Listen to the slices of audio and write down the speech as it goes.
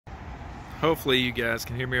Hopefully you guys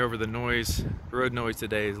can hear me over the noise. The road noise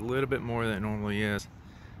today is a little bit more than it normally is.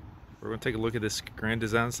 We're going to take a look at this Grand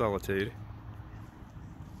Design Solitude.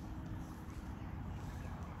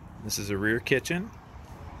 This is a rear kitchen.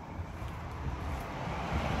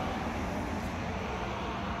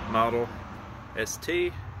 Model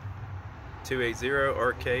ST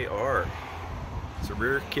 280RKR. It's a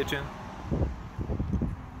rear kitchen.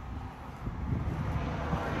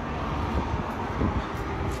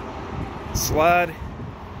 Slide.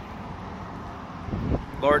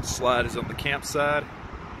 Large slide is on the camp side,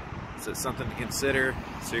 so it's something to consider.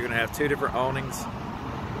 So you're going to have two different awnings,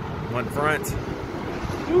 one front,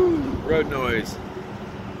 road noise,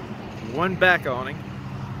 one back awning,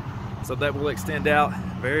 so that will extend out.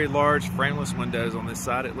 Very large frameless windows on this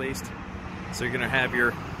side at least, so you're going to have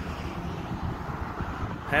your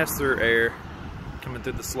pass-through air coming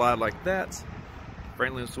through the slide like that.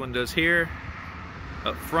 Frameless windows here,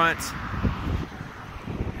 up front,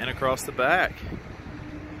 and across the back.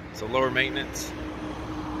 So lower maintenance.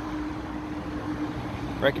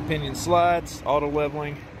 Rack and pinion slides, auto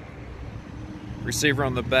leveling, receiver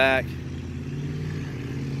on the back,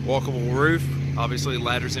 walkable roof, obviously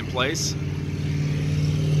ladders in place.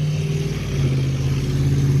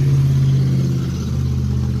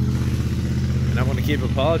 And I want to keep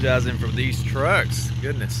apologizing for these trucks,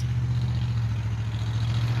 goodness.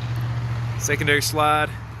 Secondary slide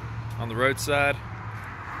on the roadside,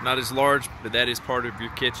 not as large, but that is part of your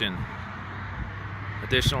kitchen.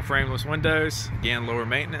 Additional frameless windows, again lower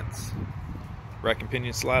maintenance. Rack and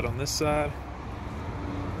pinion slide on this side.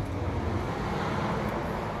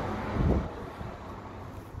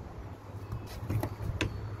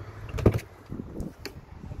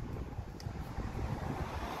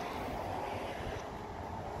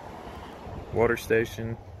 Water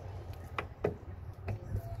station.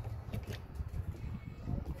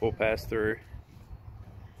 Full pass through.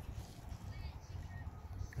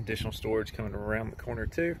 Additional storage coming around the corner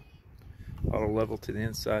too. Auto level to the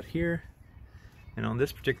inside here. And on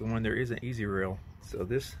this particular one there is an easy rail. So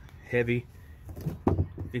this heavy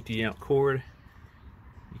 50-amp cord,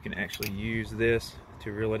 you can actually use this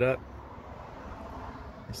to reel it up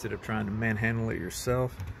instead of trying to manhandle it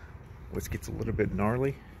yourself, which gets a little bit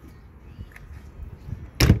gnarly.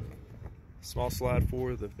 Small slide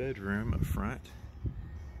for the bedroom up front.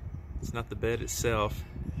 It's not the bed itself.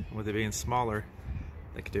 With it being smaller,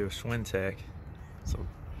 they could do a Schwinn tack, so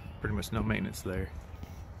pretty much no maintenance there.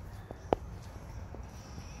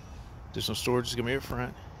 Additional storage is going to be up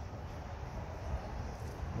front.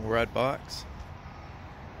 More ride box.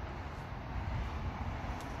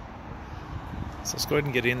 So let's go ahead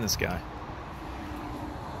and get in this guy.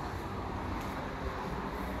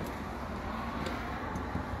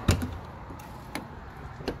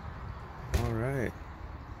 Alright.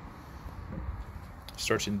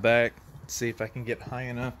 Start in the back. See if I can get high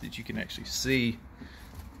enough that you can actually see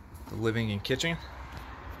the living and kitchen,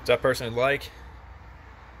 which I personally like.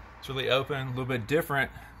 It's really open, a little bit different.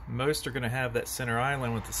 Most are going to have that center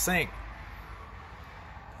island with the sink.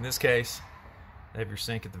 In this case, they have your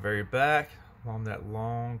sink at the very back along that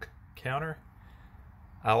long counter.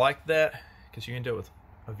 I like that because you end up with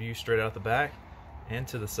a view straight out the back and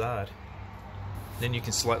to the side. Then you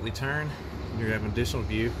can slightly turn and you have an additional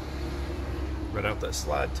view right out that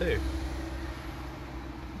slide too.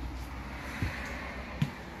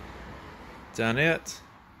 Dinette,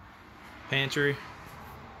 pantry,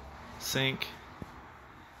 sink,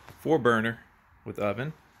 4-burner with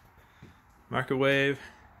oven, microwave,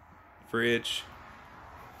 fridge,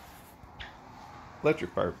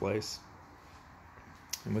 electric fireplace.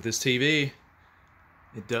 And with this TV,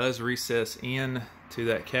 it does recess in to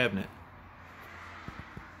that cabinet.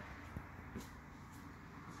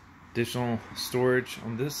 Additional storage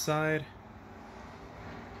on this side,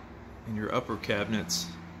 and your upper cabinets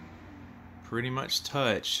pretty much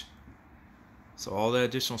touch. So all that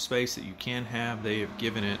additional space that you can have, they have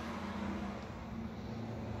given it.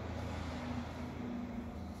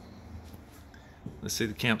 Let's see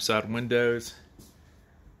the campsite windows,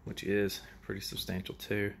 which is pretty substantial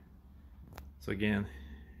too. So again,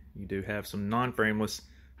 you do have some non-frameless,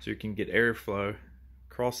 so you can get airflow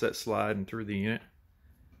across that slide and through the unit.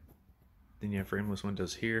 Then you have frameless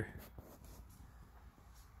windows here.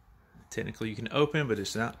 Technically you can open, but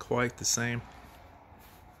it's not quite the same.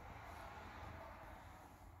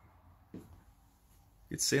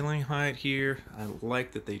 Good ceiling height here. I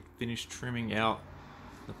like that they finished trimming out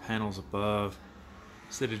the panels above.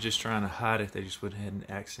 Instead of just trying to hide it, they just went ahead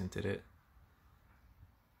and accented it.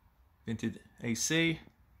 Vented AC.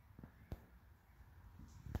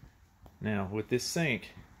 Now with this sink,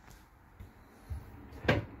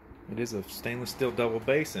 It is a stainless steel double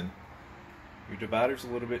basin. Your divider's a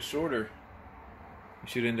little bit shorter. You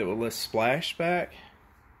should end up with less splashback.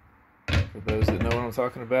 For those that know what I'm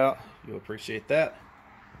talking about, you'll appreciate that.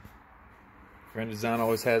 Grand Design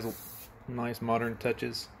always has nice modern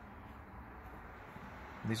touches.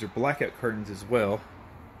 These are blackout curtains as well.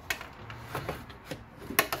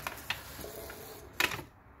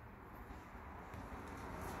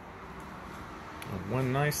 And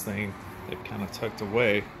one nice thing they've kind of tucked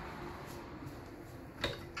away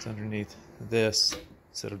is underneath this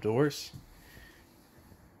set of doors.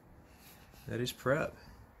 That is prep.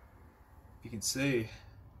 You can see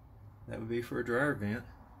that would be for a dryer vent.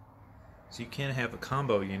 So you can have a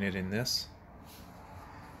combo unit in this.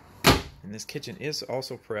 And this kitchen is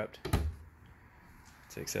also prepped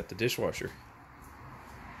to accept the dishwasher.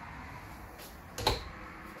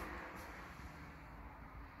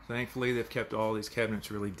 Thankfully, they've kept all these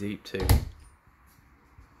cabinets really deep too.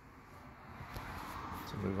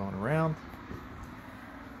 So move on around.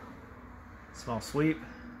 Small sweep.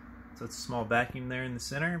 So it's a small vacuum there in the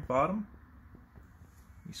center, bottom.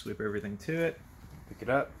 You sweep everything to it, pick it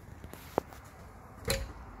up.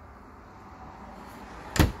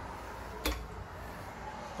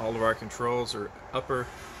 All of our controls are upper.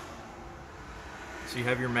 So you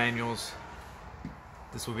have your manuals.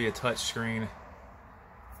 This will be a touch screen.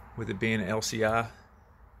 With it being an LCI,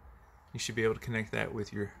 you should be able to connect that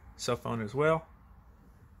with your cell phone as well.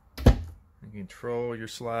 You control your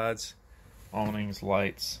slides, awnings,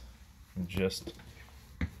 lights, from just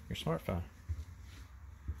your smartphone.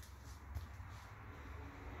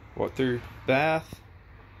 Walk through bath.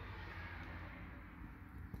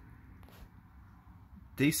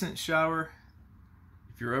 Decent shower.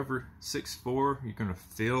 If you're over 6'4", you're gonna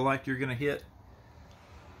feel like you're gonna hit.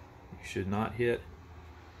 You should not hit.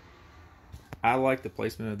 I like the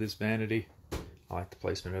placement of this vanity. I like the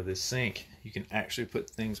placement of this sink. You can actually put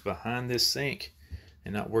things behind this sink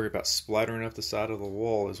and not worry about splattering up the side of the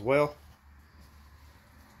wall as well.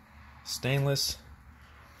 Stainless.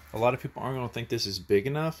 A lot of people aren't going to think this is big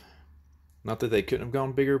enough. Not that they couldn't have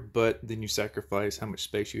gone bigger, but then you sacrifice how much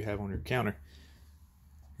space you have on your counter.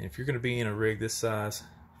 And if you're going to be in a rig this size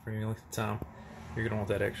for any length of time, you're going to want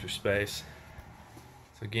that extra space.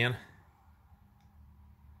 So again,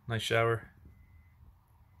 nice shower.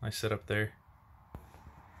 Nice setup there.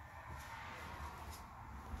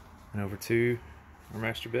 And over to our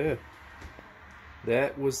master bed.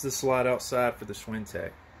 That was the slide outside for the Schwintek.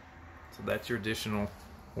 So that's your additional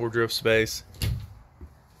wardrobe space.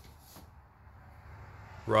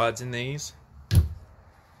 Rods in these.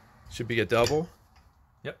 Should be a double.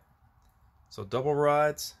 Yep. So double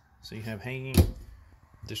rods. So you have hanging,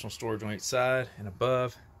 additional storage on each side and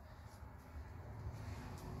above.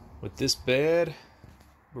 With this bed,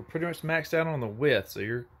 we're pretty much maxed out on the width, so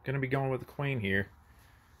you're going to be going with the queen here.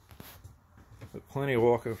 But plenty of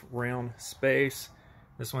walk around space.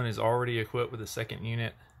 This one is already equipped with a second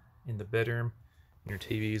unit in the bedroom. Your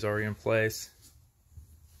TV is already in place.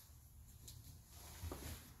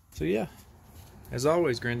 So yeah, as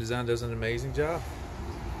always, Grand Design does an amazing job.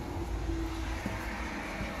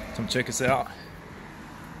 Come check us out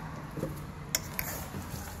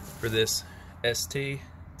for this ST280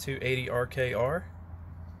 RKR.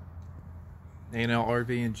 A&L RV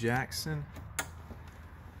in Jackson.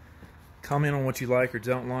 Comment on what you like or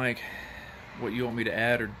don't like, what you want me to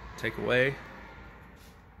add or take away.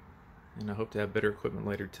 And I hope to have better equipment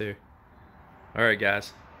later too. Alright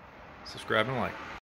guys, subscribe and like.